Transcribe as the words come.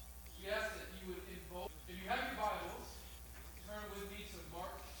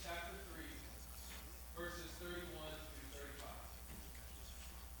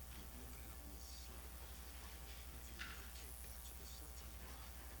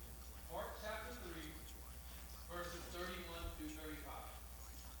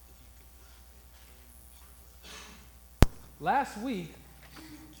Last week,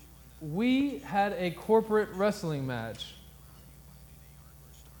 we had a corporate wrestling match.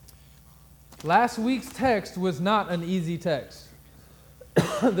 Last week's text was not an easy text.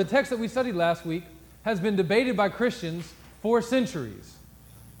 The text that we studied last week has been debated by Christians for centuries.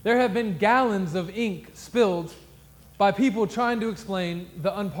 There have been gallons of ink spilled by people trying to explain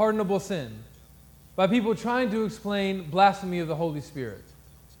the unpardonable sin, by people trying to explain blasphemy of the Holy Spirit.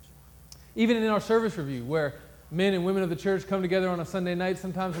 Even in our service review, where men and women of the church come together on a Sunday night,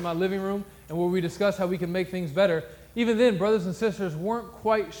 sometimes in my living room, and where we discuss how we can make things better, even then, brothers and sisters weren't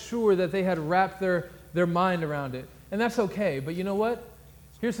quite sure that they had wrapped their mind around it. And that's okay, but you know what?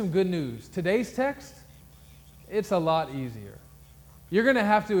 Here's some good news. Today's text, it's a lot easier. You're going to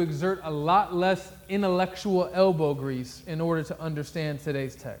have to exert a lot less intellectual elbow grease in order to understand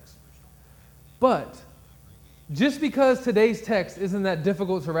today's text. But just because today's text isn't that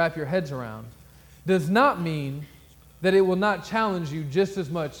difficult to wrap your heads around does not mean that it will not challenge you just as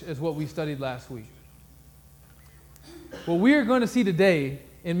much as what we studied last week. What we are going to see today,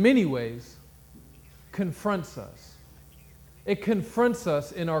 in many ways, confronts us. It confronts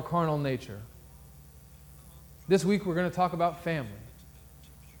us in our carnal nature. This week we're going to talk about family.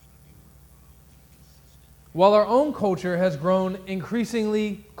 While our own culture has grown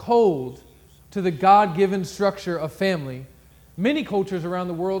increasingly cold to the God-given structure of family, many cultures around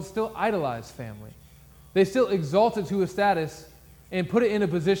the world still idolize family. They still exalt it to a status and put it in a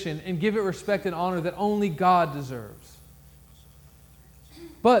position and give it respect and honor that only God deserves.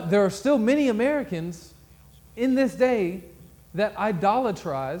 But there are still many Americans in this day that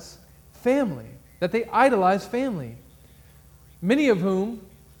idolatrize family, that they idolize family. Many of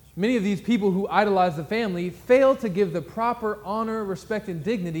these people who idolize the family fail to give the proper honor, respect, and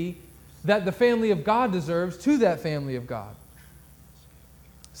dignity that the family of God deserves to that family of God.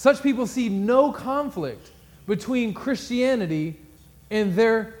 Such people see no conflict between Christianity and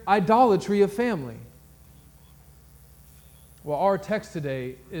their idolatry of family. Well, our text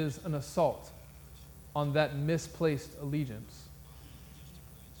today is an assault on that misplaced allegiance.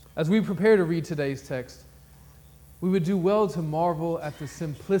 As we prepare to read today's text, we would do well to marvel at the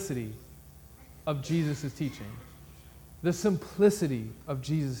simplicity of Jesus' teaching. The simplicity of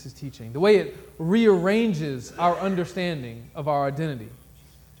Jesus' teaching. The way it rearranges our understanding of our identity.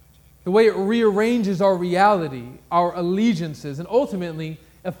 The way it rearranges our reality, our allegiances, and ultimately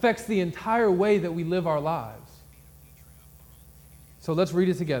affects the entire way that we live our lives. So let's read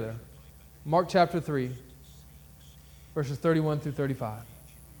it together. Mark chapter 3, verses 31 through 35.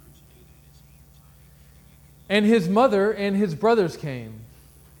 And his mother and his brothers came,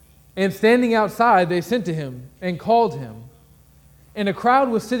 and standing outside they sent to him and called him. And a crowd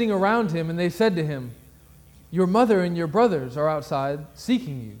was sitting around him, and they said to him, "Your mother and your brothers are outside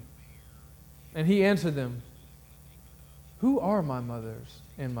seeking you." And he answered them, "Who are my mothers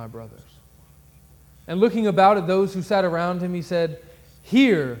and my brothers?" And looking about at those who sat around him, he said,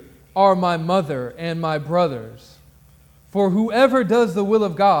 "Here are my mother and my brothers. For whoever does the will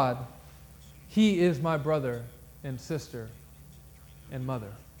of God, he is my brother and sister and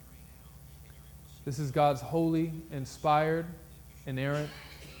mother." This is God's holy, inspired, inerrant,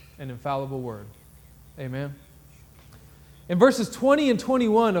 and infallible word. Amen. In verses 20 and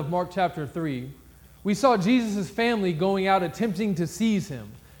 21 of Mark chapter 3, we saw Jesus' family going out attempting to seize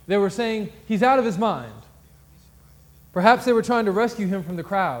him. They were saying, "He's out of his mind." Perhaps they were trying to rescue him from the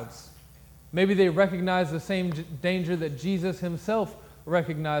crowds. Maybe they recognized the same danger that Jesus himself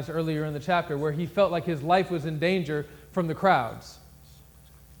recognized earlier in the chapter, where he felt like his life was in danger from the crowds.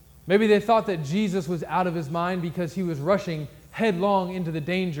 Maybe they thought that Jesus was out of his mind because he was rushing headlong into the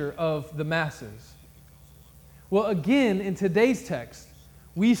danger of the masses. Well, again, in today's text,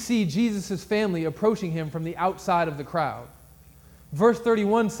 we see Jesus' family approaching him from the outside of the crowd. Verse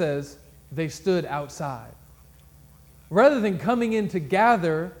 31 says, they stood outside. Rather than coming in to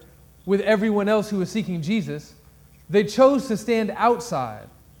gather with everyone else who was seeking Jesus, they chose to stand outside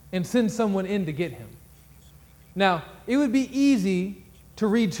and send someone in to get him. Now, it would be easy to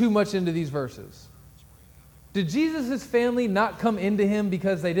read too much into these verses. Did Jesus' family not come into him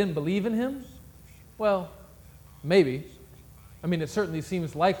because they didn't believe in him? Well, maybe. I mean, it certainly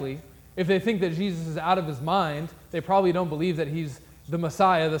seems likely. If they think that Jesus is out of his mind, they probably don't believe that he's the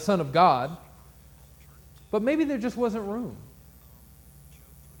Messiah, the Son of God. But maybe there just wasn't room.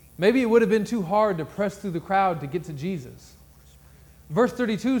 Maybe it would have been too hard to press through the crowd to get to Jesus. Verse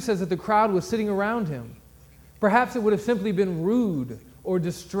 32 says that the crowd was sitting around him. Perhaps it would have simply been rude or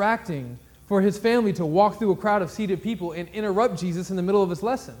distracting for his family to walk through a crowd of seated people and interrupt Jesus in the middle of his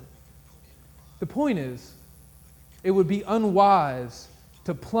lesson. The point is, it would be unwise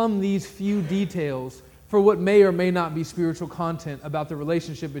to plumb these few details for what may or may not be spiritual content about the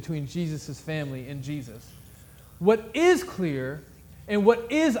relationship between Jesus' family and Jesus. What is clear and what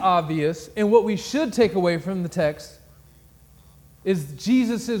is obvious and what we should take away from the text is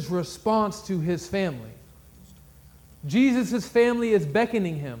Jesus' response to his family. Jesus' family is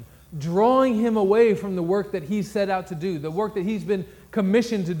beckoning him, drawing him away from the work that he set out to do, the work that he's been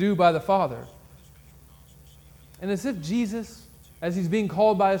commissioned to do by the Father. And as if Jesus, as he's being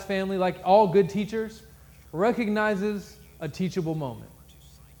called by his family, like all good teachers, recognizes a teachable moment.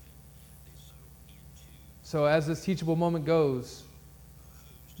 So as this teachable moment goes,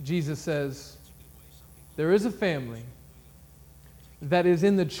 Jesus says, there is a family that is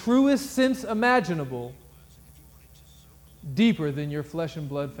in the truest sense imaginable deeper than your flesh and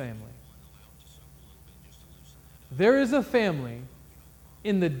blood family. There is a family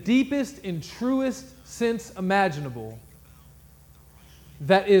in the deepest and truest sense imaginable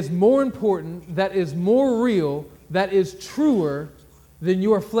that is more important, that is more real, that is truer than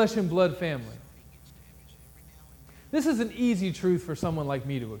your flesh and blood family. This is an easy truth for someone like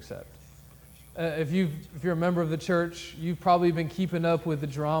me to accept. If you're a member of the church, you've probably been keeping up with the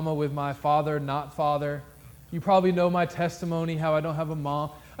drama with my father, not father. You probably know my testimony, how I don't have a mom.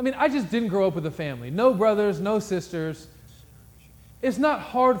 I mean, I just didn't grow up with a family. No brothers, no sisters. It's not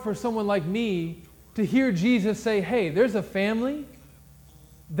hard for someone like me to hear Jesus say, hey, there's a family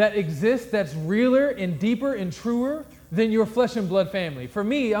that exists that's realer and deeper and truer than your flesh and blood family. For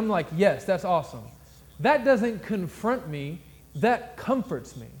me, I'm like, yes, that's awesome. That doesn't confront me. That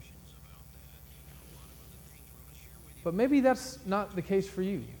comforts me. But maybe that's not the case for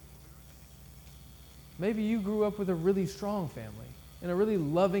you. Maybe you grew up with a really strong family, in a really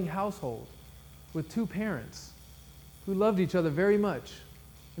loving household, with two parents who loved each other very much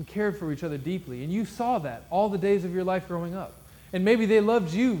and cared for each other deeply. And you saw that all the days of your life growing up. And maybe they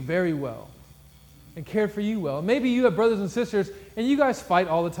loved you very well and cared for you well. Maybe you have brothers and sisters and you guys fight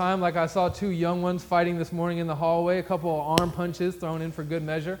all the time, like I saw two young ones fighting this morning in the hallway, a couple of arm punches thrown in for good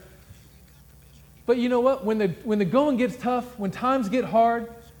measure. But you know what? When the going gets tough, when times get hard,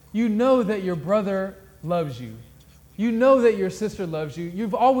 you know that your brother loves you. You know that your sister loves you.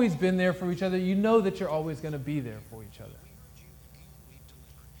 You've always been there for each other. You know that you're always going to be there for each other.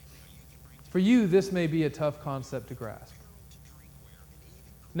 For you, this may be a tough concept to grasp.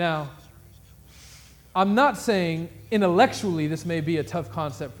 Now, I'm not saying intellectually this may be a tough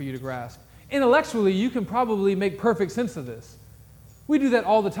concept for you to grasp. Intellectually, you can probably make perfect sense of this. We do that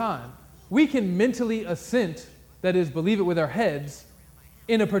all the time. We can mentally assent, that is, believe it with our heads,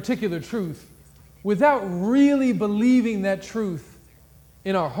 in a particular truth without really believing that truth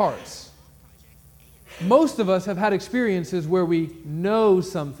in our hearts. Most of us have had experiences where we know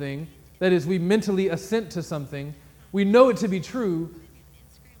something, that is, we mentally assent to something, we know it to be true,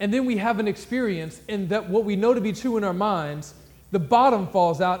 and then we have an experience and that what we know to be true in our minds, the bottom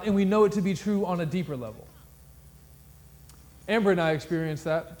falls out and we know it to be true on a deeper level. Amber and I experienced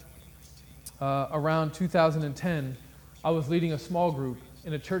that around 2010. I was leading a small group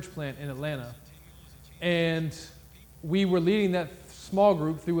in a church plant in Atlanta. And we were leading that small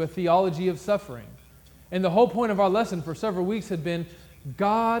group through a theology of suffering. And the whole point of our lesson for several weeks had been,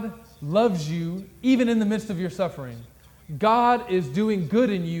 God loves you even in the midst of your suffering. God is doing good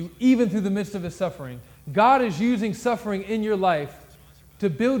in you even through the midst of his suffering. God is using suffering in your life to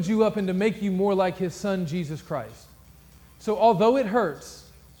build you up and to make you more like his son, Jesus Christ. So although it hurts,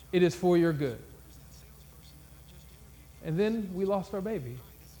 it is for your good. And then we lost our baby.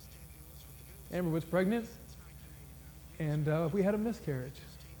 Amber was pregnant, and we had a miscarriage.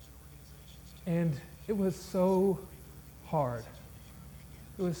 And it was so hard.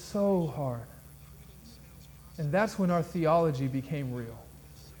 It was so hard. And that's when our theology became real.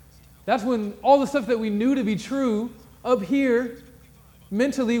 That's when all the stuff that we knew to be true up here,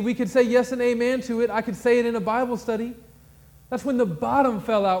 mentally, we could say yes and amen to it. I could say it in a Bible study. That's when the bottom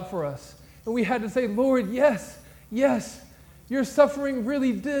fell out for us. And we had to say, Lord, yes, yes, your suffering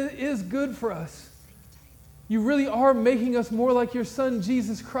really is good for us. You really are making us more like your son,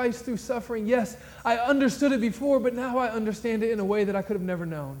 Jesus Christ, through suffering. Yes, I understood it before, but now I understand it in a way that I could have never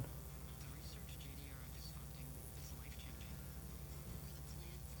known.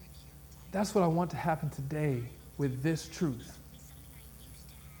 That's what I want to happen today with this truth.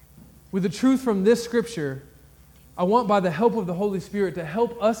 With the truth from this scripture, I want, by the help of the Holy Spirit, to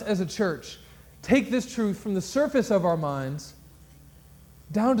help us as a church take this truth from the surface of our minds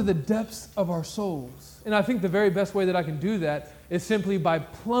down to the depths of our souls. And I think the very best way that I can do that is simply by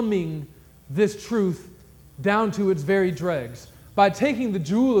plumbing this truth down to its very dregs. By taking the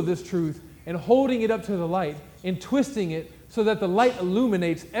jewel of this truth and holding it up to the light and twisting it so that the light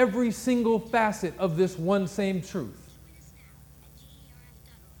illuminates every single facet of this one same truth.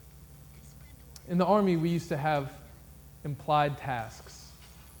 In the Army, we used to have implied tasks.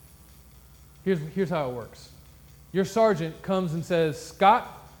 Here's how it works. Your sergeant comes and says, Scott,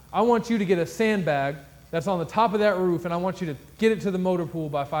 I want you to get a sandbag that's on the top of that roof, and I want you to get it to the motor pool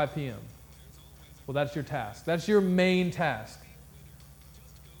by 5 p.m. Well, that's your task. That's your main task.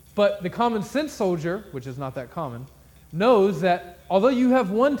 But the common sense soldier, which is not that common, knows that although you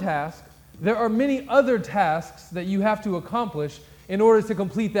have one task, there are many other tasks that you have to accomplish in order to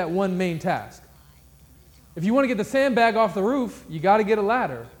complete that one main task. If you want to get the sandbag off the roof, you got to get a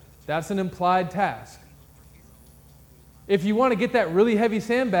ladder. That's an implied task. If you want to get that really heavy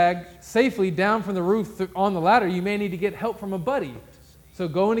sandbag safely down from the roof on the ladder, you may need to get help from a buddy. So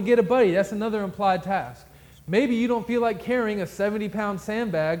going to get a buddy, that's another implied task. Maybe you don't feel like carrying a 70-pound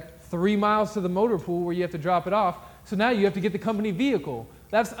sandbag 3 miles to the motor pool where you have to drop it off, so now you have to get the company vehicle.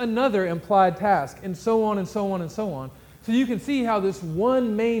 That's another implied task, and so on and so on and so on. So you can see how this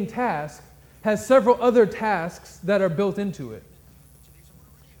one main task has several other tasks that are built into it.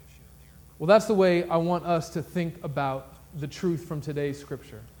 Well, that's the way I want us to think about the truth from today's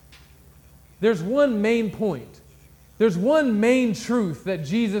scripture. There's one main point. There's one main truth that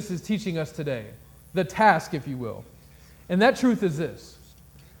Jesus is teaching us today. The task, if you will. And that truth is this: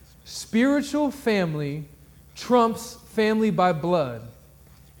 spiritual family trumps family by blood.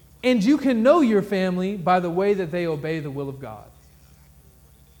 And you can know your family by the way that they obey the will of God.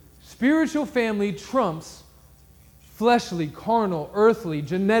 Spiritual family trumps fleshly, carnal, earthly,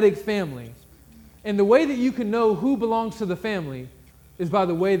 genetic family. And the way that you can know who belongs to the family is by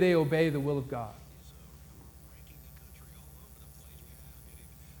the way they obey the will of God.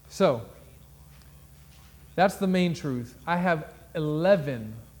 So, that's the main truth. I have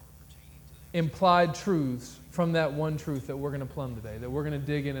 11 implied truths from that one truth that we're going to plumb today, that we're going to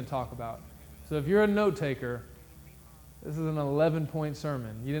dig in and talk about. So if you're a note taker, this is an 11-point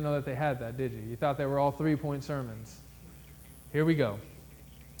sermon. You didn't know that they had that, did you? You thought they were all 3-point sermons. Here we go.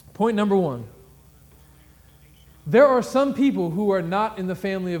 Point number 1. There are some people who are not in the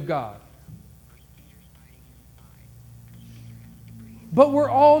family of God. But we're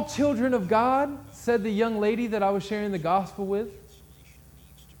all children of God, said the young lady that I was sharing the gospel with.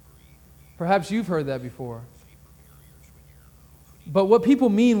 Perhaps you've heard that before. But what people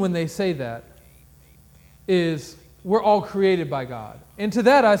mean when they say that is we're all created by God. And to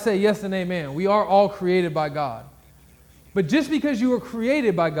that I say yes and amen. We are all created by God. But just because you were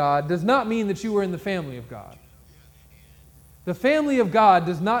created by God does not mean that you were in the family of God. The family of God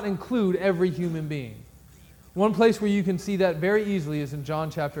does not include every human being. One place where you can see that very easily is in John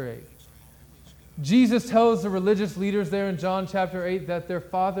chapter 8. Jesus tells the religious leaders there in John chapter 8 that their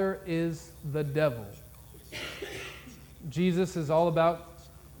father is the devil. Jesus is all about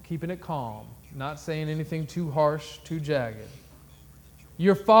keeping it calm, not saying anything too harsh, too jagged.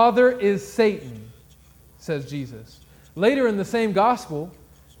 Your father is Satan, says Jesus. Later in the same gospel,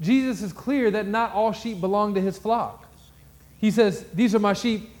 Jesus is clear that not all sheep belong to his flock. He says, these are my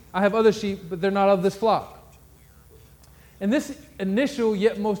sheep, I have other sheep, but they're not of this flock. And this initial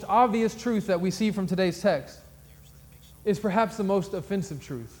yet most obvious truth that we see from today's text is perhaps the most offensive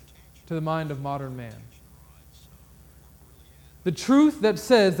truth to the mind of modern man. The truth that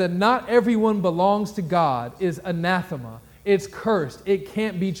says that not everyone belongs to God is anathema. It's cursed. It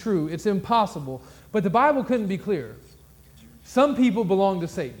can't be true. It's impossible. But the Bible couldn't be clearer. Some people belong to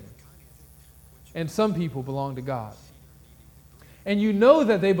Satan, and some people belong to God. And you know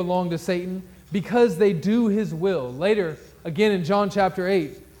that they belong to Satan because they do his will. Later, again in John chapter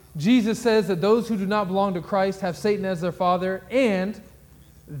 8, Jesus says that those who do not belong to Christ have Satan as their father, and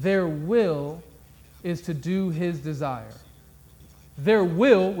their will is to do his desire. Their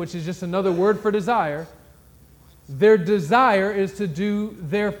will, which is just another word for desire, their desire is to do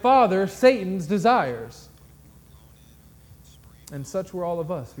their father, Satan's desires. And such were all of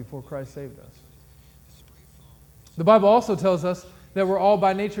us before Christ saved us. The Bible also tells us that we're all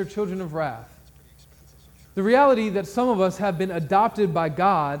by nature children of wrath. The reality that some of us have been adopted by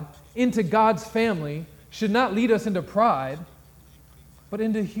God into God's family should not lead us into pride, but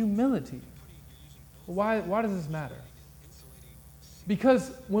into humility. Why does this matter?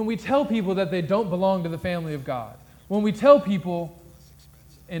 Because when we tell people that they don't belong to the family of God, when we tell people,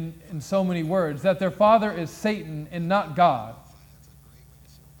 in so many words, that their father is Satan and not God,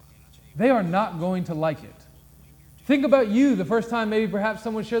 they are not going to like it. Think about you the first time maybe perhaps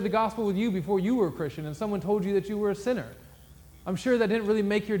someone shared the gospel with you before you were a Christian and someone told you that you were a sinner. I'm sure that didn't really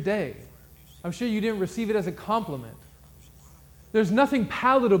make your day. I'm sure you didn't receive it as a compliment. There's nothing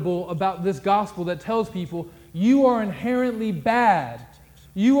palatable about this gospel that tells people you are inherently bad.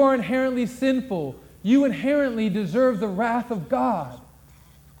 You are inherently sinful. You inherently deserve the wrath of God.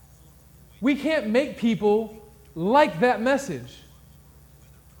 We can't make people like that message.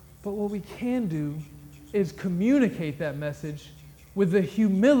 But what we can do is communicate that message with the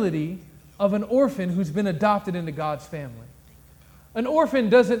humility of an orphan who's been adopted into God's family. An orphan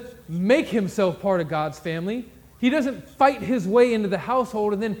doesn't make himself part of God's family. He doesn't fight his way into the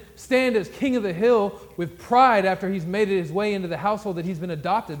household and then stand as king of the hill with pride after he's made it his way into the household that he's been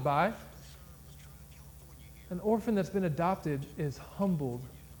adopted by. An orphan that's been adopted is humbled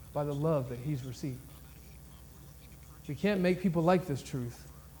by the love that he's received. We can't make people like this truth,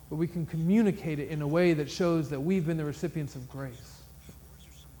 but we can communicate it in a way that shows that we've been the recipients of grace.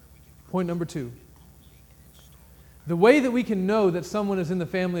 Point number 2. The way that we can know that someone is in the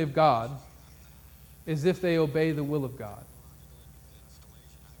family of God is if they obey the will of God.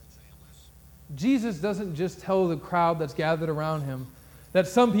 Jesus doesn't just tell the crowd that's gathered around him that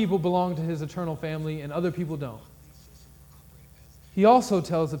some people belong to his eternal family and other people don't. He also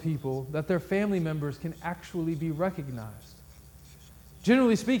tells the people that their family members can actually be recognized.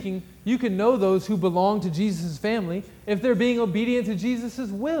 Generally speaking, you can know those who belong to Jesus' family if they're being obedient to Jesus'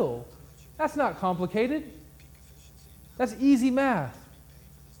 will. That's not complicated. That's easy math.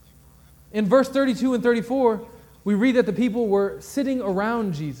 In verse 32 and 34, we read that the people were sitting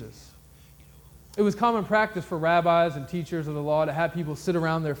around Jesus. It was common practice for rabbis and teachers of the law to have people sit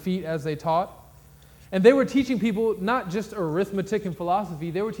around their feet as they taught. And they were teaching people not just arithmetic and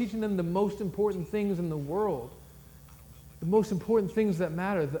philosophy, they were teaching them the most important things in the world. The most important things that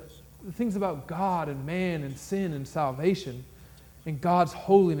matter, the things about God and man and sin and salvation and God's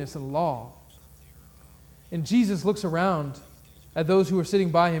holiness and law. And Jesus looks around at those who are sitting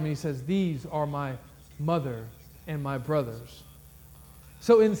by him and he says, "These are my mother and my brothers."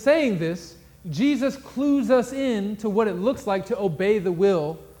 So in saying this, Jesus clues us in to what it looks like to obey the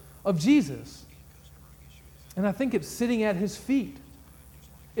will of Jesus. And I think it's sitting at his feet.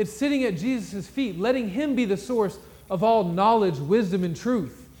 It's sitting at Jesus' feet, letting him be the source of all knowledge, wisdom, and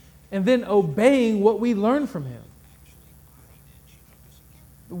truth, and then obeying what we learn from him.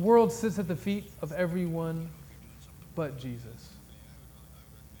 The world sits at the feet of everyone but Jesus.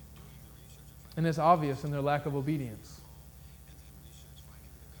 And it's obvious in their lack of obedience.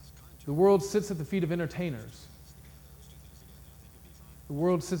 The world sits at the feet of entertainers. The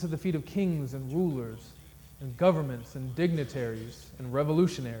world sits at the feet of kings and rulers and governments and dignitaries and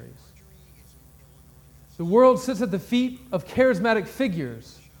revolutionaries. The world sits at the feet of charismatic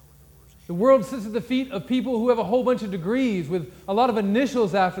figures. The world sits at the feet of people who have a whole bunch of degrees with a lot of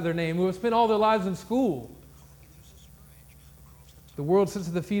initials after their name, who have spent all their lives in school. The world sits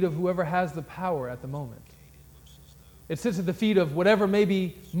at the feet of whoever has the power at the moment. It sits at the feet of whatever may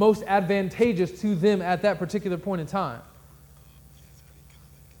be most advantageous to them at that particular point in time.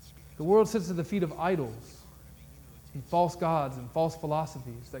 The world sits at the feet of idols and false gods and false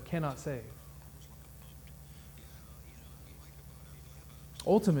philosophies that cannot save.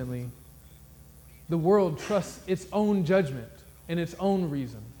 Ultimately, the world trusts its own judgment and its own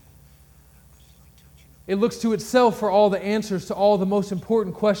reason. It looks to itself for all the answers to all the most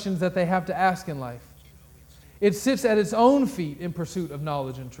important questions that they have to ask in life. It sits at its own feet in pursuit of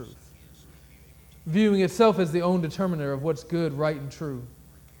knowledge and truth, viewing itself as the own determiner of what's good, right, and true.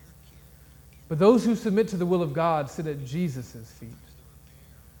 But those who submit to the will of God sit at Jesus' feet.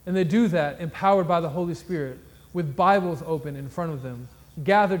 And they do that empowered by the Holy Spirit, with Bibles open in front of them,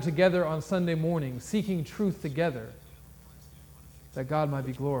 gathered together on Sunday morning, seeking truth together, that God might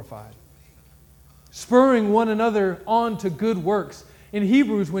be glorified. Spurring one another on to good works. In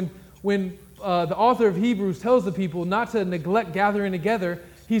Hebrews, when the author of Hebrews tells the people not to neglect gathering together,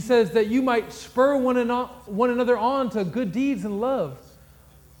 he says that you might spur one another on to good deeds and love.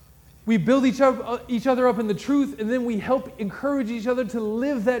 We build each other up in the truth, and then we help encourage each other to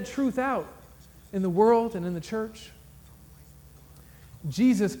live that truth out in the world and in the church.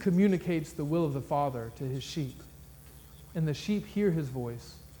 Jesus communicates the will of the Father to his sheep, and the sheep hear his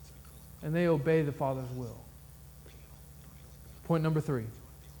voice, and they obey the Father's will. Point number 3.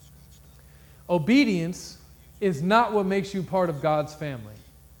 Obedience is not what makes you part of God's family.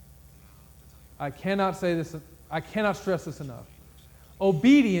 I cannot stress this enough.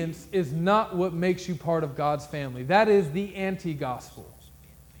 Obedience is not what makes you part of God's family. That is the anti-gospel.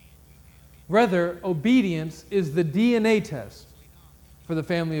 Rather, obedience is the DNA test for the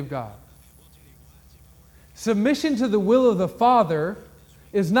family of God. Submission to the will of the Father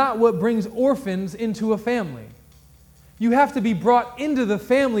is not what brings orphans into a family. You have to be brought into the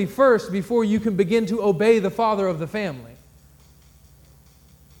family first before you can begin to obey the father of the family.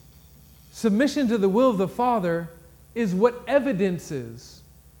 Submission to the will of the Father is what evidences.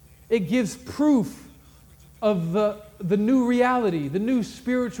 It gives proof of the new reality, the new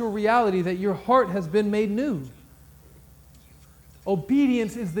spiritual reality that your heart has been made new.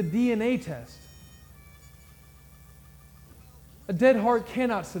 Obedience is the DNA test. A dead heart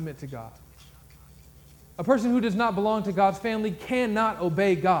cannot submit to God. A person who does not belong to God's family cannot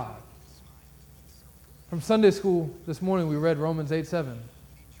obey God. From Sunday school this morning, we read Romans 8:7,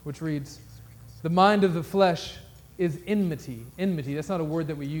 which reads, "The mind of the flesh is enmity." Enmity, that's not a word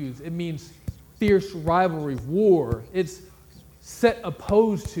that we use. It means fierce rivalry, war. It's set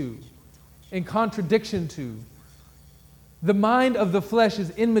opposed to, in contradiction to. The mind of the flesh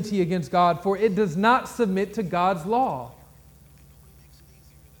is enmity against God, for it does not submit to God's law.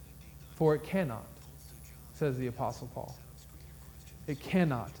 For it cannot, says the Apostle Paul. It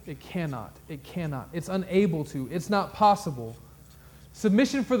cannot, it cannot, it cannot. It's unable to. It's not possible.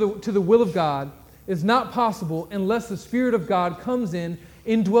 Submission to the will of God is not possible unless the Spirit of God comes in,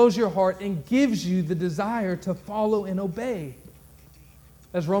 indwells your heart, and gives you the desire to follow and obey.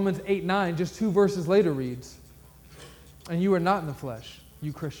 As Romans 8:9, just 2 verses later reads, "And you are not in the flesh,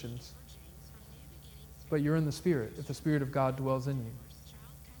 you Christians, but you're in the Spirit, if the Spirit of God dwells in you."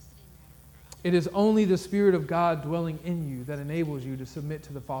 It is only the Spirit of God dwelling in you that enables you to submit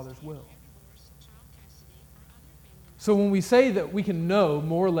to the Father's will. So when we say that we can know,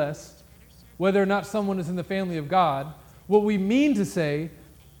 more or less, whether or not someone is in the family of God, what we mean to say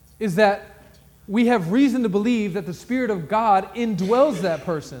is that we have reason to believe that the Spirit of God indwells that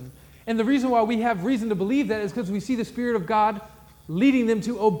person. And the reason why we have reason to believe that is because we see the Spirit of God leading them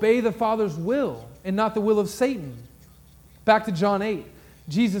to obey the Father's will and not the will of Satan. Back to John 8.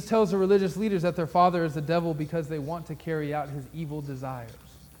 Jesus tells the religious leaders that their father is the devil because they want to carry out his evil desires.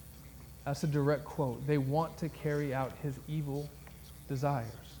 That's a direct quote. They want to carry out his evil desires.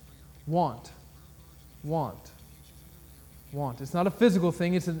 Want. It's not a physical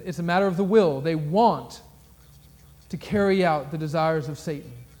thing. It's a matter of the will. They want to carry out the desires of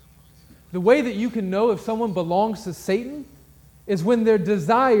Satan. The way that you can know if someone belongs to Satan is when their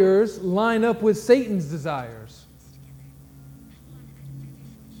desires line up with Satan's desires.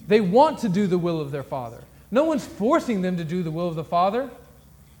 They want to do the will of their Father. No one's forcing them to do the will of the Father.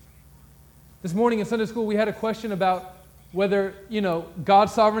 This morning in Sunday school, we had a question about whether,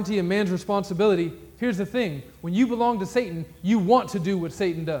 God's sovereignty and man's responsibility. Here's the thing. When you belong to Satan, you want to do what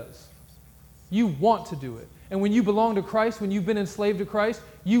Satan does. You want to do it. And when you belong to Christ, when you've been enslaved to Christ,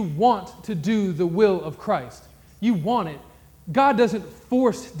 you want to do the will of Christ. You want it. God doesn't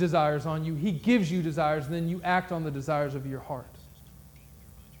force desires on you. He gives you desires, and then you act on the desires of your heart.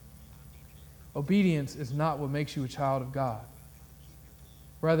 Obedience is not what makes you a child of God.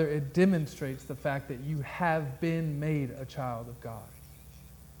 Rather, it demonstrates the fact that you have been made a child of God.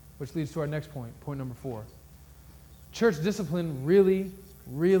 Which leads to our next point, point number 4. Church discipline really,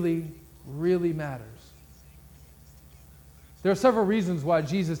 really, really matters. There are several reasons why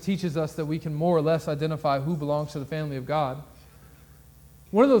Jesus teaches us that we can more or less identify who belongs to the family of God.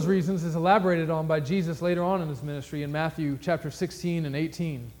 One of those reasons is elaborated on by Jesus later on in his ministry in Matthew chapter 16 and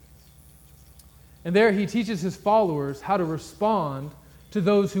 18. And there he teaches his followers how to respond to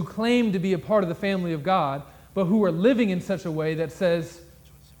those who claim to be a part of the family of God, but who are living in such a way that says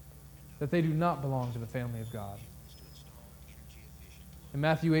that they do not belong to the family of God. In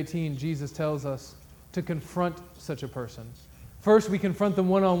Matthew 18, Jesus tells us to confront such a person. First, we confront them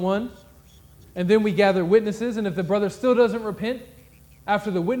one-on-one, and then we gather witnesses, and if the brother still doesn't repent after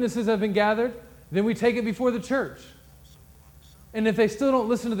the witnesses have been gathered, then we take it before the church. And if they still don't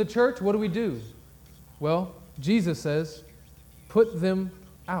listen to the church, what do? Well, Jesus says, put them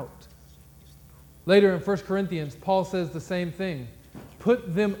out. Later in 1 Corinthians, Paul says the same thing.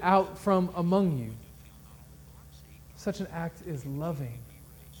 Put them out from among you. Such an act is loving,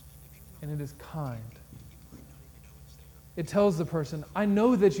 and it is kind. It tells the person, I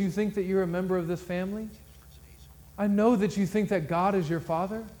know that you think that you're a member of this family. I know that you think that God is your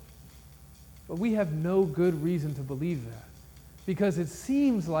Father. But we have no good reason to believe that. Because it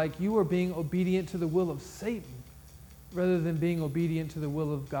seems like you are being obedient to the will of Satan rather than being obedient to the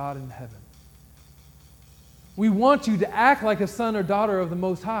will of God in heaven. We want you to act like a son or daughter of the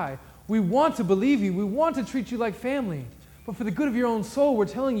Most High. We want to believe you. We want to treat you like family. But for the good of your own soul, we're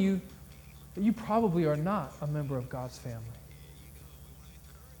telling you that you probably are not a member of God's family.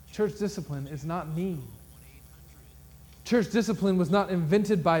 Church discipline is not mean. Church discipline was not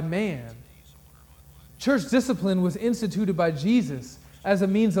invented by man. Church discipline was instituted by Jesus as a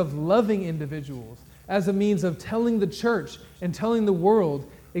means of loving individuals, as a means of telling the church and telling the world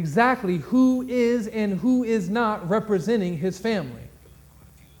exactly who is and who is not representing his family.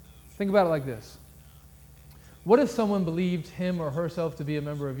 Think about it like this. What if someone believed him or herself to be a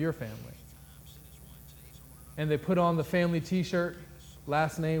member of your family? And they put on the family t-shirt,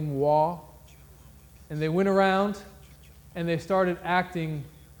 last name Waugh, and they went around and they started acting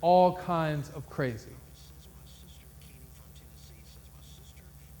all kinds of crazy.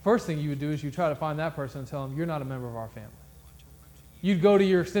 First thing you would do is you try to find that person and tell them, you're not a member of our family. You'd go to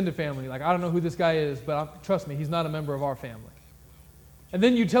your extended family, like, I don't know who this guy is, but trust me, he's not a member of our family. And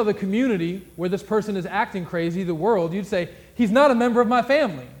then you tell the community where this person is acting crazy, the world, you'd say, he's not a member of my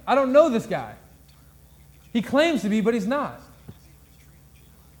family. I don't know this guy. He claims to be, but he's not.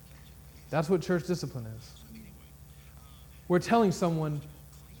 That's what church discipline is. We're telling someone,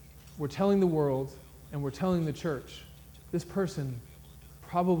 we're telling the world, and we're telling the church, this person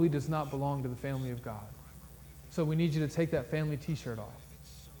probably does not belong to the family of God. So we need you to take that family t-shirt off.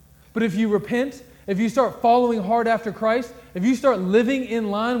 But if you repent, if you start following hard after Christ, if you start living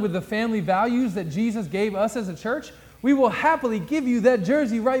in line with the family values that Jesus gave us as a church, we will happily give you that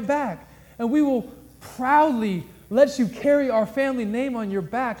jersey right back. And we will proudly let you carry our family name on your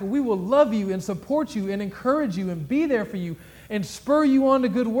back. And we will love you and support you and encourage you and be there for you and spur you on to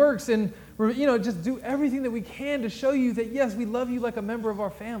good works and just do everything that we can to show you that, yes, we love you like a member of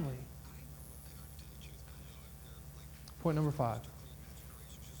our family. Point number 5.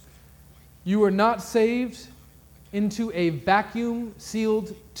 You are not saved into a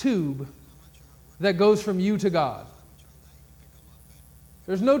vacuum-sealed tube that goes from you to God.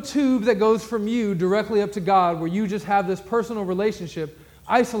 There's no tube that goes from you directly up to God where you just have this personal relationship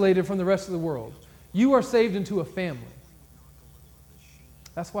isolated from the rest of the world. You are saved into a family.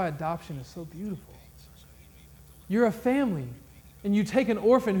 That's why adoption is so beautiful. You're a family, and you take an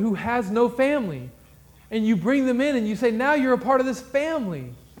orphan who has no family, and you bring them in and you say, now you're a part of this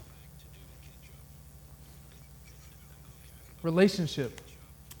family. Relationship,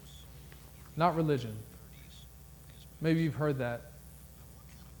 not religion. Maybe you've heard that.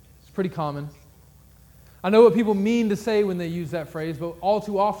 It's pretty common. I know what people mean to say when they use that phrase, but all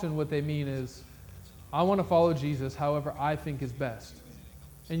too often what they mean is, I want to follow Jesus however I think is best.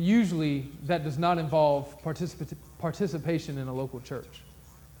 And usually that does not involve participation in a local church.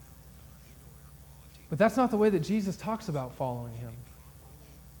 But that's not the way that Jesus talks about following him.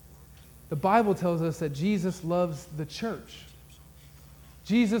 The Bible tells us that Jesus loves the church.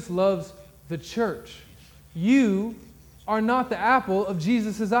 Jesus loves the church. You are not the apple of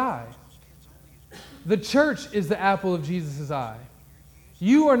Jesus' eye. The church is the apple of Jesus' eye.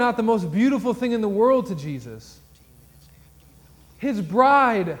 You are not the most beautiful thing in the world to Jesus. His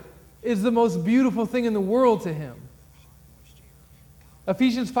bride is the most beautiful thing in the world to him.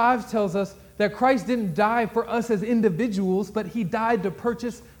 Ephesians 5 tells us that Christ didn't die for us as individuals, but he died to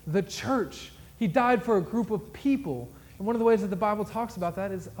purchase the church. He died for a group of people. And one of the ways that the Bible talks about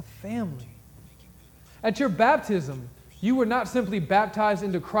that is a family. At your baptism, you were not simply baptized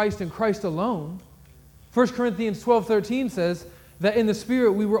into Christ and Christ alone. 1 Corinthians 12:13 says that in the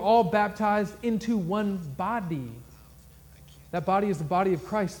Spirit we were all baptized into one body. That body is the body of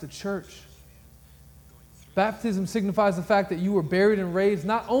Christ, the church. Baptism signifies the fact that you were buried and raised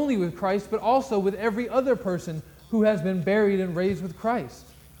not only with Christ, but also with every other person who has been buried and raised with Christ.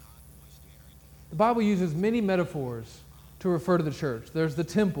 The Bible uses many metaphors to refer to the church. There's the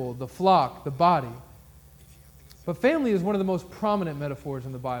temple, the flock, the body. But family is one of the most prominent metaphors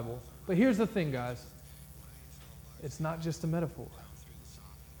in the Bible. But here's the thing, guys. It's not just a metaphor.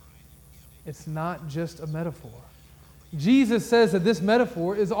 It's not just a metaphor. Jesus says that this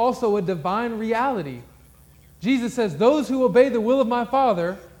metaphor is also a divine reality. Jesus says, those who obey the will of my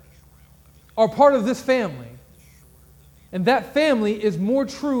Father are part of this family. And that family is more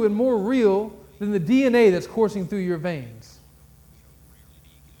true and more real than the DNA that's coursing through your veins.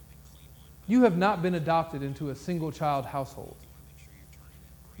 You have not been adopted into a single child household.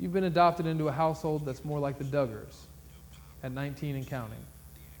 You've been adopted into a household that's more like the Duggars at 19 and counting.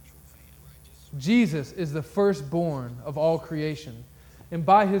 Jesus is the firstborn of all creation. And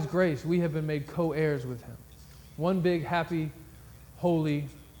by his grace, we have been made co-heirs with him. One big, happy, holy,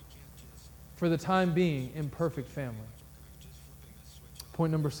 for the time being, imperfect family.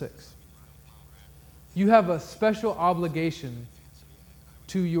 Point number 6. You have a special obligation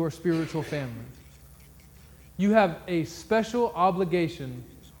to your spiritual family. You have a special obligation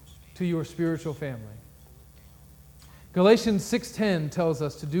to your spiritual family. Galatians 6:10 tells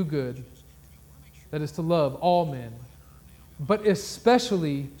us to do good, that is to love all men, but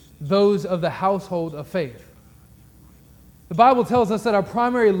especially those of the household of faith. The Bible tells us that our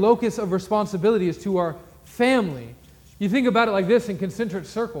primary locus of responsibility is to our family. You think about it like this in concentric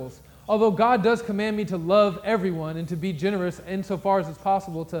circles. Although God does command me to love everyone and to be generous insofar as it's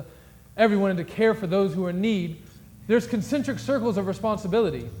possible to everyone and to care for those who are in need, there's concentric circles of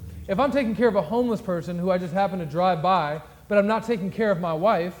responsibility. If I'm taking care of a homeless person who I just happen to drive by, but I'm not taking care of my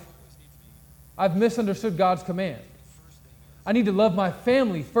wife, I've misunderstood God's command. I need to love my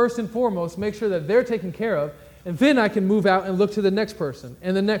family first and foremost, make sure that they're taken care of, and then I can move out and look to the next person,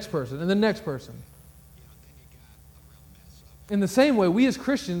 and the next person, and the next person. In the same way, we as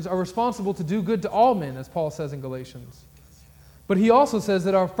Christians are responsible to do good to all men, as Paul says in Galatians. But he also says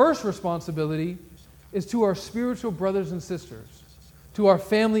that our first responsibility is to our spiritual brothers and sisters, to our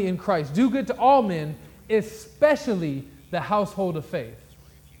family in Christ. Do good to all men, especially the household of faith.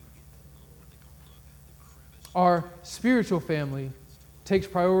 Our spiritual family takes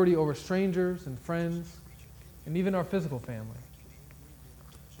priority over strangers and friends and even our physical family.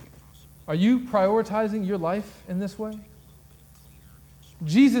 Are you prioritizing your life in this way?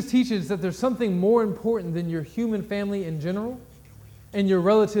 Jesus teaches that there's something more important than your human family in general and your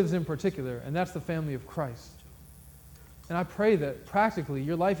relatives in particular, and that's the family of Christ. And I pray that practically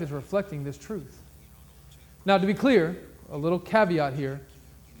your life is reflecting this truth. Now, to be clear, a little caveat here.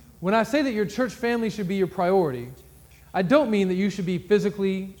 When I say that your church family should be your priority, I don't mean that you should be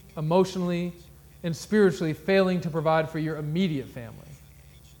physically, emotionally, and spiritually failing to provide for your immediate family.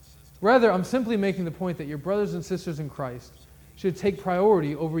 Rather, I'm simply making the point that your brothers and sisters in Christ should take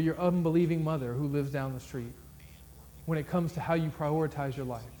priority over your unbelieving mother who lives down the street when it comes to how you prioritize your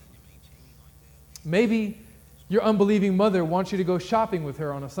life. Maybe your unbelieving mother wants you to go shopping with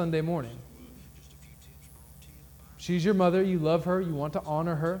her on a Sunday morning. She's your mother, you love her, you want to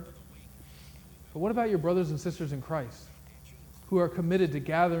honor her. But what about your brothers and sisters in Christ who are committed to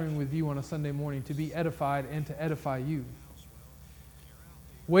gathering with you on a Sunday morning to be edified and to edify you?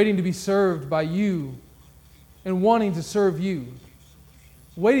 Waiting to be served by you and wanting to serve you.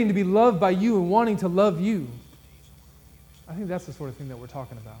 Waiting to be loved by you and wanting to love you. I think that's the sort of thing that we're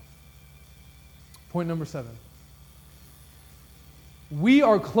talking about. Point number 7. We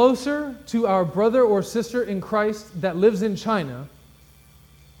are closer to our brother or sister in Christ that lives in China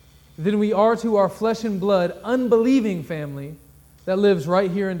than we are to our flesh and blood, unbelieving family that lives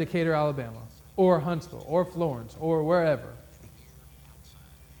right here in Decatur, Alabama, or Huntsville, or Florence, or wherever.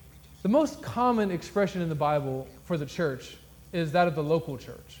 The most common expression in the Bible for the church is that of the local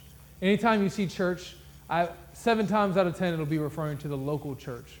church. Anytime you see church, 7 times out of 10 it'll be referring to the local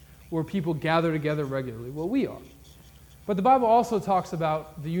church, where people gather together regularly. Well, we are. But the Bible also talks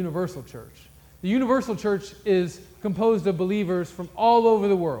about the universal church. The universal church is composed of believers from all over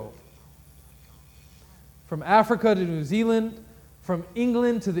the world. From Africa to New Zealand, from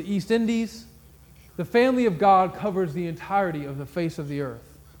England to the East Indies, the family of God covers the entirety of the face of the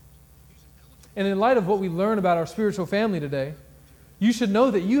earth. And in light of what we learn about our spiritual family today, you should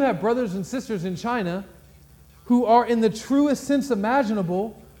know that you have brothers and sisters in China who are, in the truest sense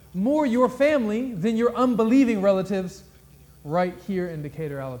imaginable, more your family than your unbelieving relatives right here in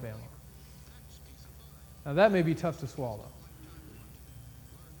Decatur, Alabama. Now that may be tough to swallow.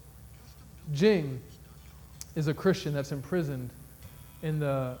 Jing is a Christian that's imprisoned in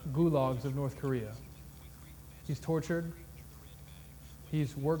the gulags of North Korea. He's tortured.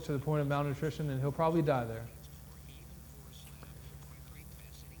 He's worked to the point of malnutrition, and he'll probably die there.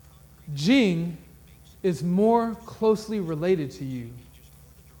 Jing is more closely related to you,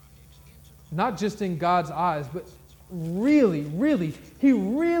 not just in God's eyes, but really, he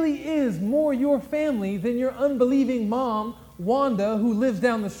really is more your family than your unbelieving mom, Wanda, who lives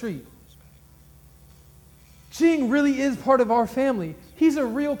down the street. Jing really is part of our family. He's a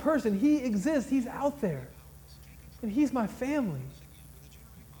real person. He exists. He's out there. And he's my family.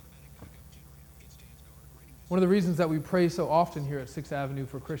 One of the reasons that we pray so often here at 6th Avenue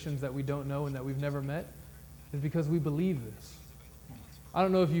for Christians that we don't know and that we've never met is because we believe this. I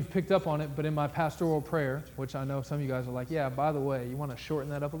don't know if you've picked up on it, but in my pastoral prayer, which I know some of you guys are like, yeah, by the way, you want to shorten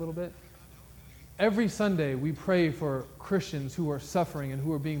that up a little bit? Every Sunday we pray for Christians who are suffering and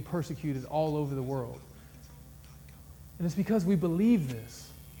who are being persecuted all over the world. And it's because we believe this.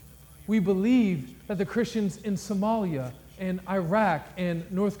 We believe that the Christians in Somalia and Iraq and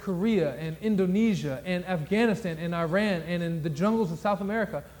North Korea and Indonesia and Afghanistan and Iran and in the jungles of South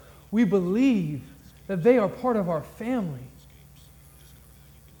America, we believe that they are part of our family.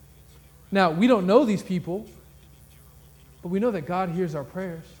 Now, we don't know these people, but we know that God hears our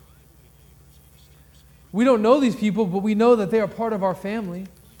prayers. We don't know these people, but we know that they are part of our family.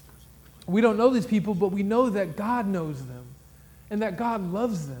 We don't know these people, but we know that God knows them and that God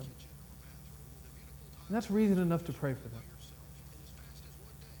loves them. And that's reason enough to pray for them.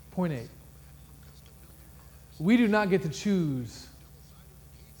 Point 8. We do not get to choose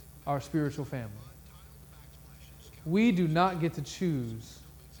our spiritual family. We do not get to choose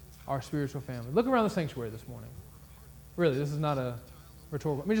our spiritual family? Look around the sanctuary this morning. Really, this is not a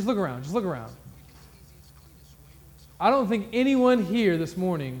rhetorical. I mean, just look around. Just look around. I don't think anyone here this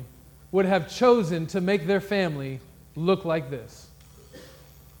morning would have chosen to make their family look like this.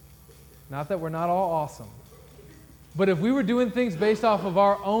 Not that we're not all awesome. But if we were doing things based off of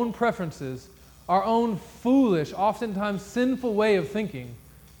our own preferences, our own foolish, oftentimes sinful way of thinking,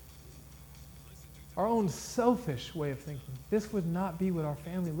 our own selfish way of thinking, this would not be what our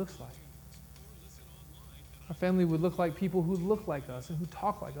family looks like. Our family would look like people who look like us and who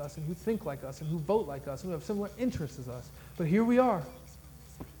talk like us and who think like us and who vote like us and who have similar interests as us. But here we are.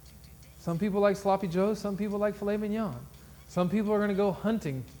 Some people like sloppy joes. Some people like filet mignon. Some people are going to go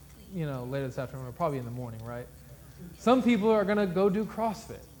hunting, later this afternoon, or probably in the morning, right? Some people are going to go do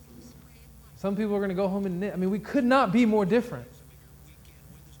CrossFit. Some people are going to go home and knit. I mean, we could not be more different.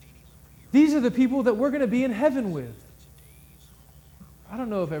 These are the people that we're going to be in heaven with. I don't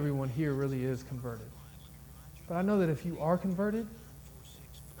know if everyone here really is converted. But I know that if you are converted,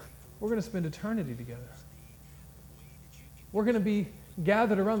 we're going to spend eternity together. We're going to be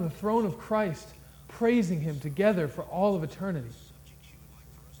gathered around the throne of Christ, praising Him together for all of eternity.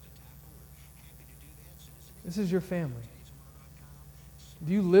 This is your family.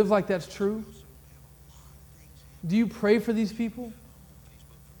 Do you live like that's true? Do you pray for these people?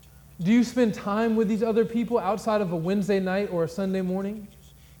 Do you spend time with these other people outside of a Wednesday night or a Sunday morning?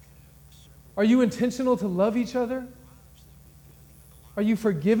 Are you intentional to love each other? Are you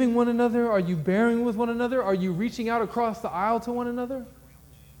forgiving one another? Are you bearing with one another? Are you reaching out across the aisle to one another?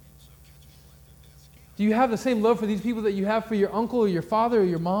 Do you have the same love for these people that you have for your uncle or your father or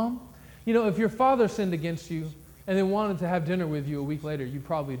your mom? If your father sinned against you and then wanted to have dinner with you a week later, you'd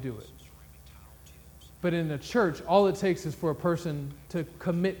probably do it. But in a church, all it takes is for a person to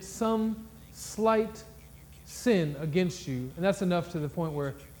commit some slight sin against you, and that's enough to the point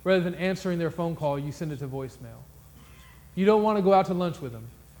where rather than answering their phone call, you send it to voicemail. You don't want to go out to lunch with them.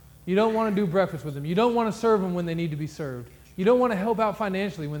 You don't want to do breakfast with them. You don't want to serve them when they need to be served. You don't want to help out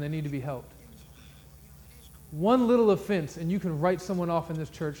financially when they need to be helped. One little offense, and you can write someone off in this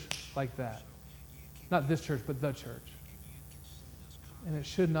church like that. Not this church, but the church. And it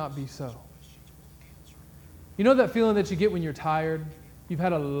should not be so. You know that feeling that you get when you're tired? You've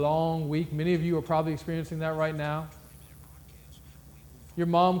had a long week. Many of you are probably experiencing that right now. Your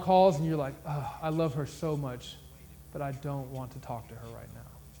mom calls and you're like, oh, I love her so much, but I don't want to talk to her right now.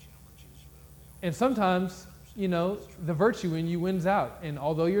 And sometimes, the virtue in you wins out. And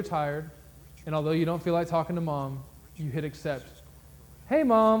although you're tired, and although you don't feel like talking to mom, you hit accept. Hey,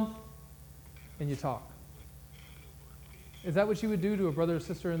 mom. And you talk. Is that what you would do to a brother or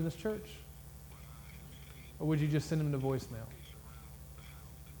sister in this church? Or would you just send them to voicemail?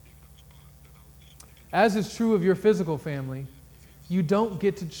 As is true of your physical family, you don't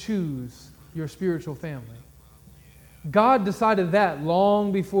get to choose your spiritual family. God decided that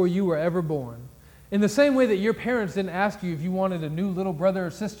long before you were ever born. In the same way that your parents didn't ask you if you wanted a new little brother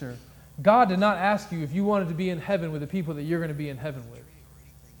or sister, God did not ask you if you wanted to be in heaven with the people that you're going to be in heaven with.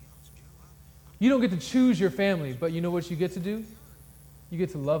 You don't get to choose your family, but you know what you get to do? You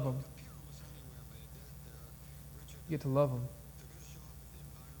get to love them. You get to love them.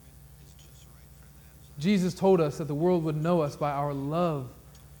 Jesus told us that the world would know us by our love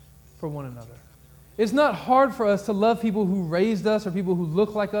for one another. It's not hard for us to love people who raised us or people who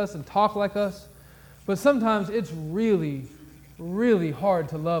look like us and talk like us, but sometimes it's really, really hard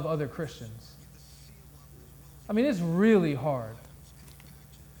to love other Christians. I mean, it's really hard.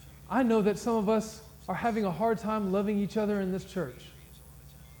 I know that some of us are having a hard time loving each other in this church.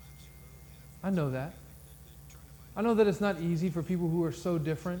 I know that. I know that it's not easy for people who are so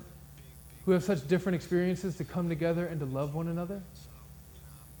different, who have such different experiences, to come together and to love one another.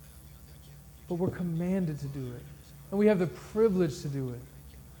 But we're commanded to do it. And we have the privilege to do it.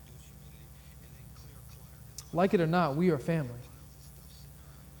 Like it or not, we are family.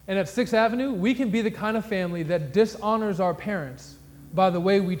 And at 6th Avenue, we can be the kind of family that dishonors our parents by the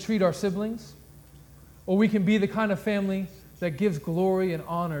way we treat our siblings, or we can be the kind of family that gives glory and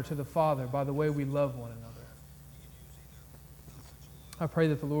honor to the Father by the way we love one another. I pray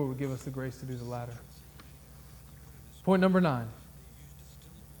that the Lord would give us the grace to do the latter. Point number 9.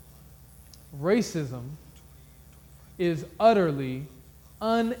 Racism is utterly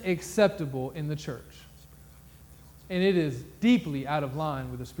unacceptable in the church. And it is deeply out of line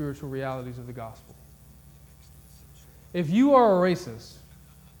with the spiritual realities of the gospel. If you are a racist,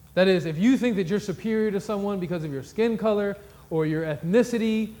 that is, if you think that you're superior to someone because of your skin color or your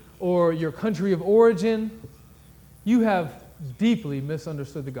ethnicity or your country of origin, you have deeply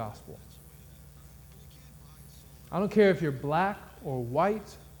misunderstood the gospel. I don't care if you're black or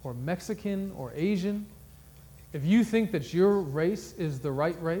white or Mexican or Asian, if you think that your race is the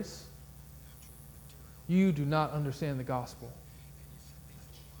right race, you do not understand the gospel.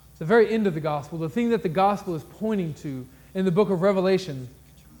 The very end of the gospel, the thing that the gospel is pointing to in the book of Revelation,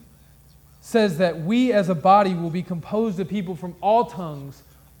 says that we as a body will be composed of people from all tongues,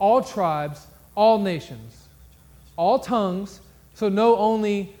 all tribes, all nations. All tongues, so no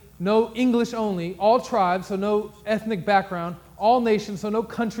English only, all tribes, so no ethnic background, all nations, so no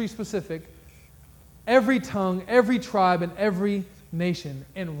country specific, every tongue, every tribe, and every nation.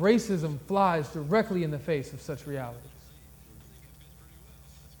 And racism flies directly in the face of such realities.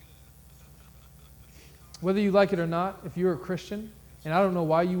 Whether you like it or not, if you're a Christian, and I don't know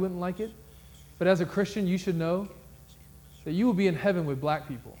why you wouldn't like it, but as a Christian, you should know that you will be in heaven with black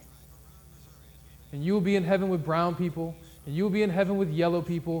people. And you will be in heaven with brown people. And you will be in heaven with yellow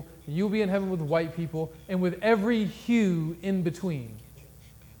people. And you will be in heaven with white people. And with every hue in between.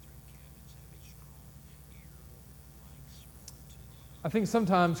 I think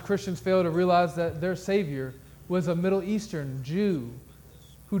sometimes Christians fail to realize that their Savior was a Middle Eastern Jew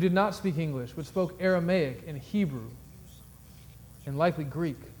who did not speak English, but spoke Aramaic and Hebrew, and likely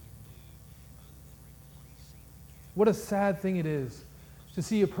Greek. What a sad thing it is to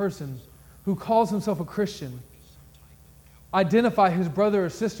see a person who calls himself a Christian identify his brother or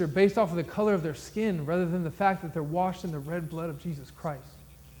sister based off of the color of their skin rather than the fact that they're washed in the red blood of Jesus Christ.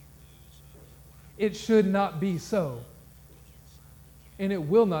 It should not be so. And it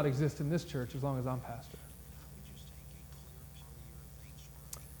will not exist in this church as long as I'm pastor.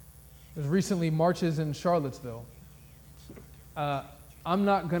 There's recently marches in Charlottesville. I'm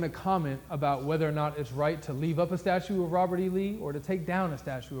not going to comment about whether or not it's right to leave up a statue of Robert E. Lee or to take down a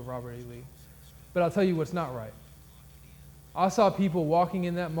statue of Robert E. Lee. But I'll tell you what's not right. I saw people walking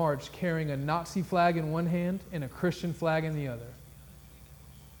in that march carrying a Nazi flag in one hand and a Christian flag in the other.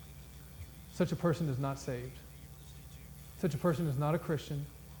 Such a person is not saved. Such a person is not a Christian.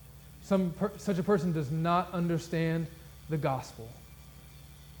 Such a person does not understand the gospel.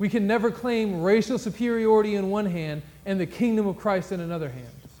 We can never claim racial superiority in one hand and the kingdom of Christ in another hand.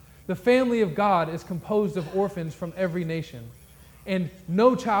 The family of God is composed of orphans from every nation. And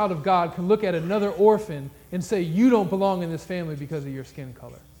no child of God can look at another orphan and say, you don't belong in this family because of your skin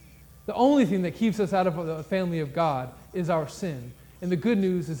color. The only thing that keeps us out of the family of God is our sin. And the good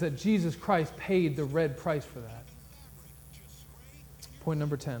news is that Jesus Christ paid the red price for that. Point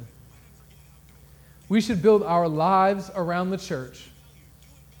number 10. We should build our lives around the church,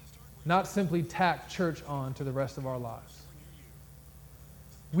 not simply tack church on to the rest of our lives.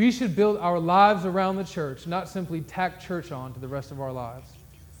 We should build our lives around the church, not simply tack church on to the rest of our lives.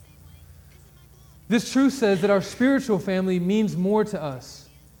 This truth says that our spiritual family means more to us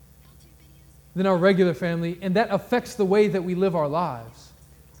than our regular family, and that affects the way that we live our lives.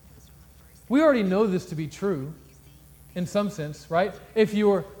 We already know this to be true in some sense, right? If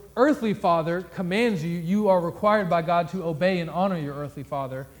your earthly father commands you, you are required by God to obey and honor your earthly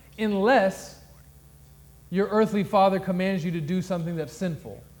father, unless your earthly father commands you to do something that's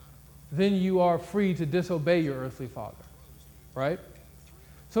sinful. Then you are free to disobey your earthly father, right?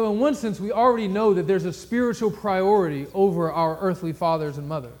 So in one sense, we already know that there's a spiritual priority over our earthly fathers and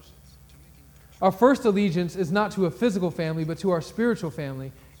mothers. Our first allegiance is not to a physical family, but to our spiritual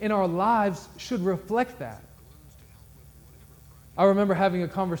family, and our lives should reflect that. I remember having a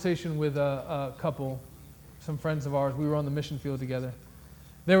conversation with a couple, some friends of ours. We were on the mission field together.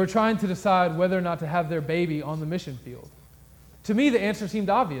 They were trying to decide whether or not to have their baby on the mission field. To me, the answer seemed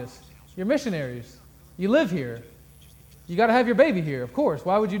obvious. You're missionaries. You live here. You got to have your baby here, of course.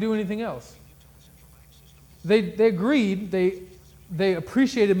 Why would you do anything else? They agreed. They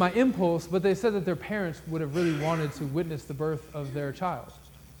appreciated my impulse, but they said that their parents would have really wanted to witness the birth of their child,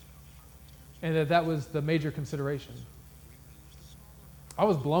 and that was the major consideration. I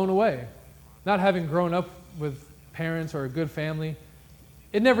was blown away. Not having grown up with parents or a good family,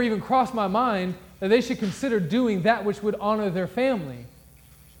 it never even crossed my mind that they should consider doing that which would honor their family.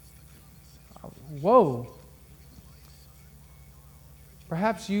 Whoa.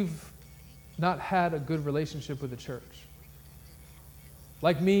 Perhaps you've not had a good relationship with the church.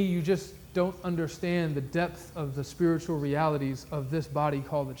 Like me, you just don't understand the depth of the spiritual realities of this body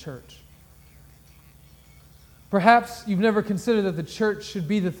called the church. Perhaps you've never considered that the church should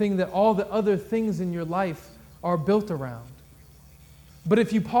be the thing that all the other things in your life are built around. But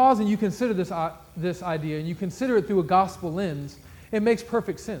if you pause and you consider this idea and you consider it through a gospel lens, it makes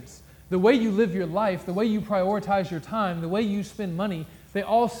perfect sense. The way you live your life, the way you prioritize your time, the way you spend money, they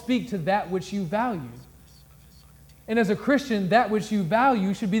all speak to that which you value. And as a Christian, that which you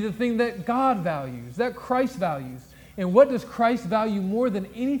value should be the thing that God values, that Christ values. And what does Christ value more than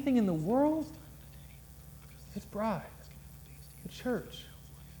anything in the world? His bride, the church.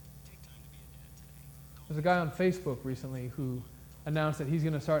 There's a guy on Facebook recently who announced that he's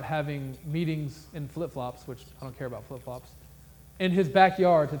going to start having meetings in flip-flops, which I don't care about flip-flops, in his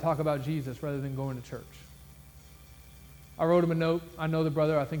backyard to talk about Jesus rather than going to church. I wrote him a note. I know the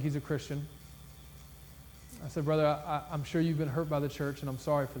brother. I think he's a Christian. I said, brother, I'm sure you've been hurt by the church, and I'm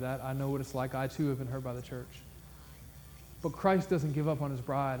sorry for that. I know what it's like. I, too, have been hurt by the church. But Christ doesn't give up on his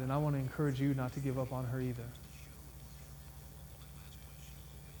bride, and I want to encourage you not to give up on her either.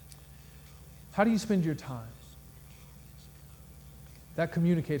 How do you spend your time? That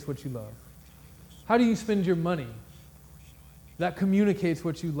communicates what you love. How do you spend your money? That communicates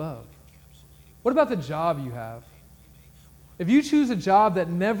what you love. What about the job you have? If you choose a job that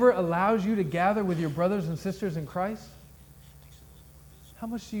never allows you to gather with your brothers and sisters in Christ, how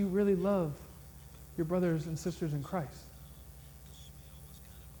much do you really love your brothers and sisters in Christ?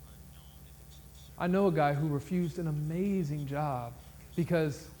 I know a guy who refused an amazing job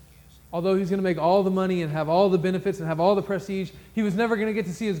because although he's going to make all the money and have all the benefits and have all the prestige, he was never going to get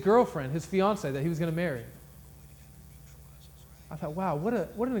to see his girlfriend, his fiance that he was going to marry. I thought, wow, what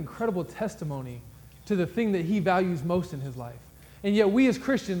an incredible testimony to the thing that he values most in his life. And yet we as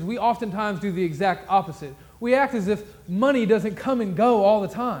Christians, we oftentimes do the exact opposite. We act as if money doesn't come and go all the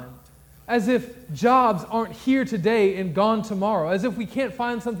time. As if jobs aren't here today and gone tomorrow. As if we can't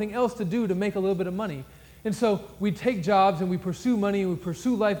find something else to do to make a little bit of money. And so we take jobs and we pursue money and we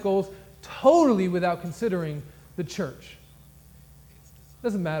pursue life goals totally without considering the church. It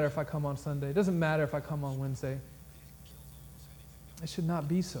doesn't matter if I come on Sunday. It doesn't matter if I come on Wednesday. It should not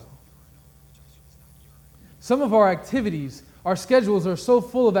be so. Some of our activities, our schedules are so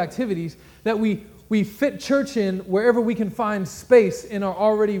full of activities that we fit church in wherever we can find space in our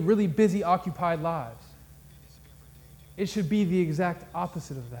already really busy, occupied lives. It should be the exact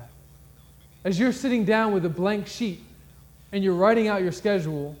opposite of that. As you're sitting down with a blank sheet and you're writing out your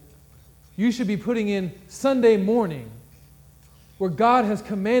schedule, you should be putting in Sunday morning, where God has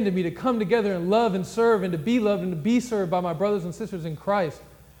commanded me to come together and love and serve and to be loved and to be served by my brothers and sisters in Christ.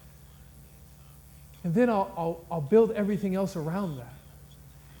 And then I'll build everything else around that.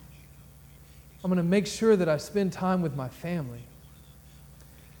 I'm going to make sure that I spend time with my family.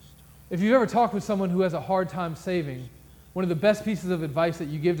 If you've ever talked with someone who has a hard time saving, one of the best pieces of advice that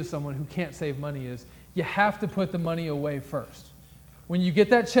you give to someone who can't save money is you have to put the money away first. When you get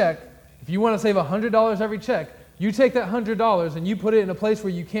that check, if you want to save $100 every check, you take that $100 and you put it in a place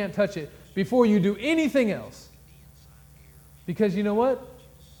where you can't touch it before you do anything else. Because you know what?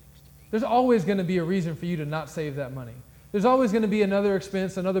 There's always going to be a reason for you to not save that money. There's always going to be another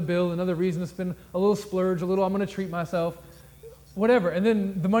expense, another bill, another reason to spend a little splurge, a little I'm going to treat myself, whatever. And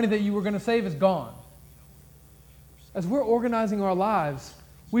then the money that you were going to save is gone. As we're organizing our lives,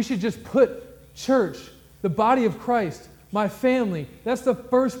 we should just put church, the body of Christ, my family, that's the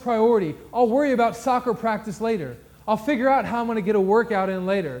first priority. I'll worry about soccer practice later. I'll figure out how I'm going to get a workout in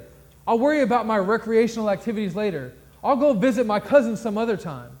later. I'll worry about my recreational activities later. I'll go visit my cousin some other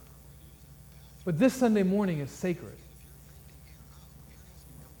time. But this Sunday morning is sacred.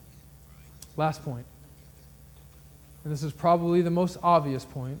 Last point. And this is probably the most obvious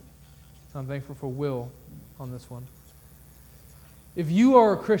point. I'm thankful for Will on this one. If you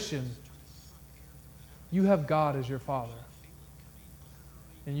are a Christian, you have God as your Father.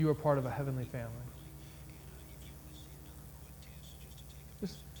 And you are part of a heavenly family.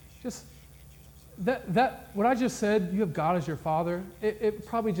 Just that what I just said, you have God as your Father, it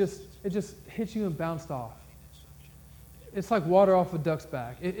probably just hit you and bounced off. It's like water off a duck's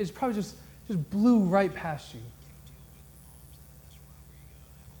back. It's probably just blew right past you.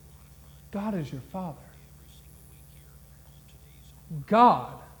 God is your Father.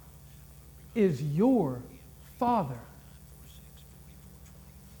 God is your Father.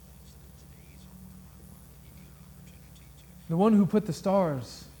 The one who put the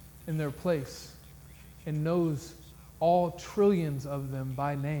stars in their place and knows all trillions of them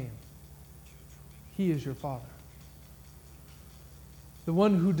by name. He is your Father. The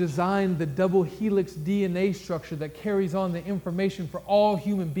one who designed the double helix DNA structure that carries on the information for all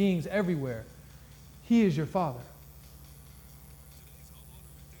human beings everywhere. He is your Father.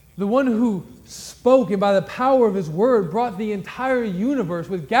 The one who spoke and by the power of His word brought the entire universe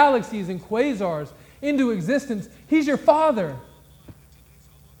with galaxies and quasars into existence. He's your Father.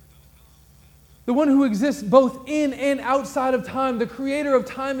 The one who exists both in and outside of time, the creator of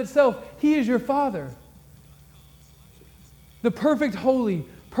time itself, He is your Father. The perfect holy,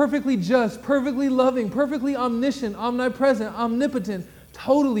 perfectly just, perfectly loving, perfectly omniscient, omnipresent, omnipotent,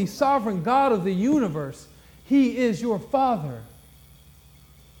 totally sovereign God of the universe. He is your Father.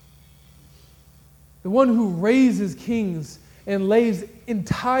 The one who raises kings and lays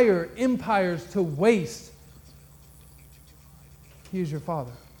entire empires to waste. He is your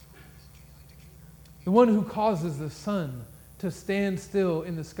Father. The one who causes the sun to stand still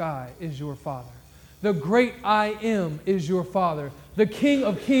in the sky is your Father. The great I Am is your Father. The King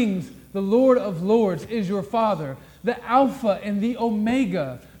of Kings, the Lord of Lords is your Father. The Alpha and the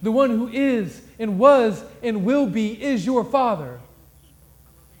Omega, the one who is and was and will be, is your Father.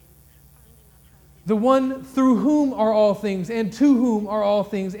 The one through whom are all things, and to whom are all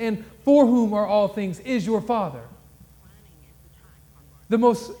things, and for whom are all things, is your Father. The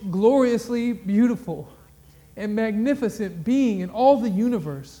most gloriously beautiful and magnificent being in all the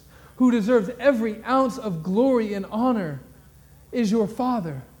universe, who deserves every ounce of glory and honor, is your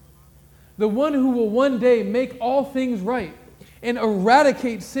Father. The one who will one day make all things right and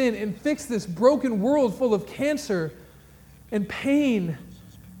eradicate sin and fix this broken world full of cancer and pain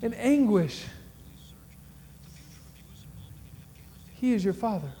and anguish. He is your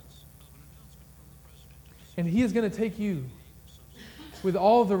Father. And He is going to take you with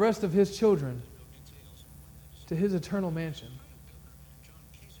all the rest of His children to His eternal mansion,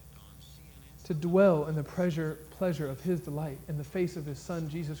 to dwell in the pleasure of His delight in the face of His Son,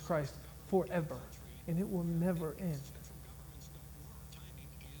 Jesus Christ, forever. And it will never end.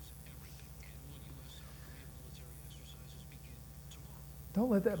 Don't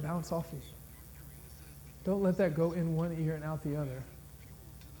let that bounce off you. Don't let that go in one ear and out the other.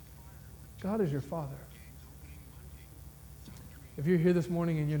 God is your Father. If you're here this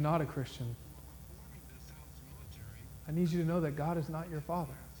morning and you're not a Christian, I need you to know that God is not your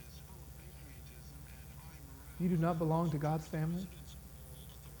Father. You do not belong to God's family.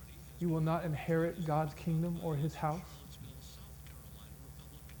 You will not inherit God's kingdom or His house.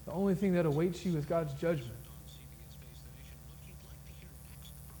 The only thing that awaits you is God's judgment.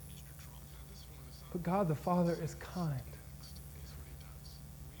 But God the Father is kind.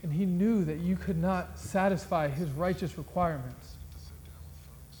 And He knew that you could not satisfy His righteous requirements.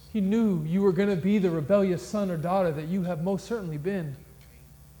 He knew you were going to be the rebellious son or daughter that you have most certainly been.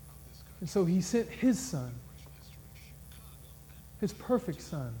 And so He sent His Son, His perfect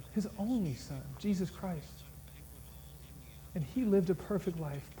Son, His only Son, Jesus Christ. And He lived a perfect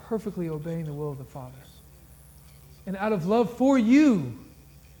life, perfectly obeying the will of the Father. And out of love for you,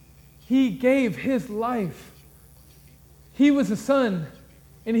 He gave His life. He was a son,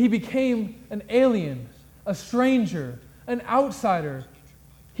 and He became an alien, a stranger, an outsider.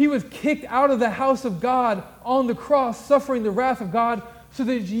 He was kicked out of the house of God on the cross, suffering the wrath of God, so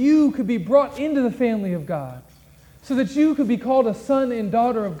that you could be brought into the family of God, so that you could be called a son and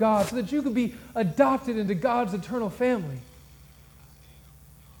daughter of God, so that you could be adopted into God's eternal family.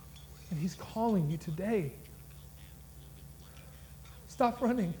 And He's calling you today. Stop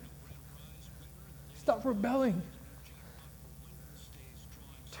running. Stop rebelling.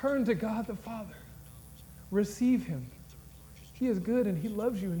 Turn to God the Father. Receive Him. He is good and He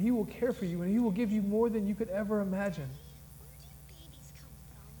loves you and He will care for you and He will give you more than you could ever imagine.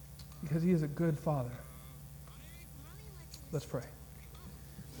 Because He is a good Father. Let's pray.